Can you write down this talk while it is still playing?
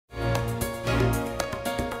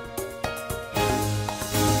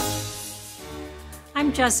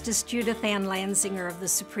I'm Justice Judith Ann Lanzinger of the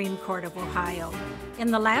Supreme Court of Ohio.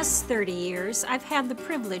 In the last 30 years, I've had the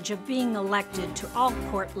privilege of being elected to all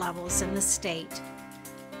court levels in the state.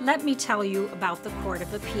 Let me tell you about the Court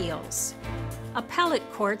of Appeals. Appellate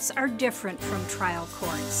courts are different from trial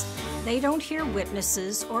courts. They don't hear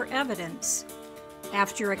witnesses or evidence.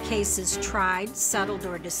 After a case is tried, settled,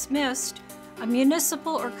 or dismissed, a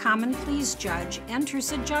municipal or common pleas judge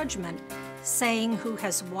enters a judgment saying who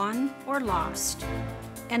has won or lost.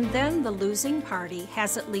 And then the losing party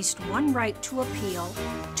has at least one right to appeal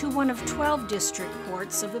to one of 12 district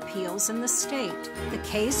courts of appeals in the state. The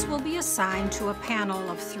case will be assigned to a panel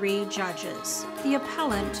of 3 judges. The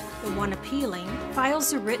appellant, the one appealing,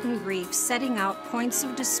 files a written brief setting out points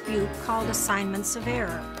of dispute called assignments of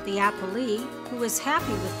error. The appellee, who is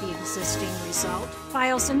happy with the existing result,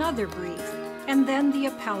 files another brief, and then the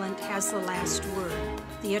appellant has the last word.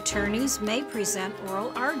 The attorneys may present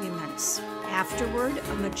oral arguments. Afterward,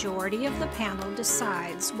 a majority of the panel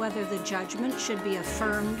decides whether the judgment should be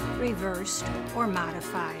affirmed, reversed, or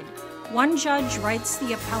modified. One judge writes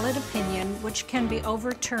the appellate opinion, which can be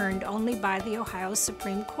overturned only by the Ohio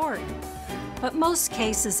Supreme Court. But most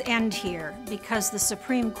cases end here because the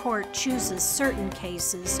Supreme Court chooses certain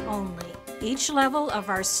cases only. Each level of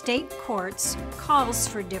our state courts calls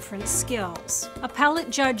for different skills. Appellate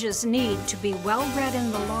judges need to be well-read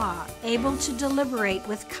in the law, able to deliberate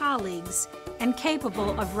with colleagues, and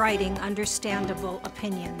capable of writing understandable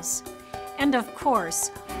opinions. And of course,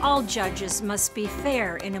 all judges must be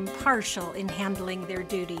fair and impartial in handling their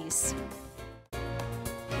duties.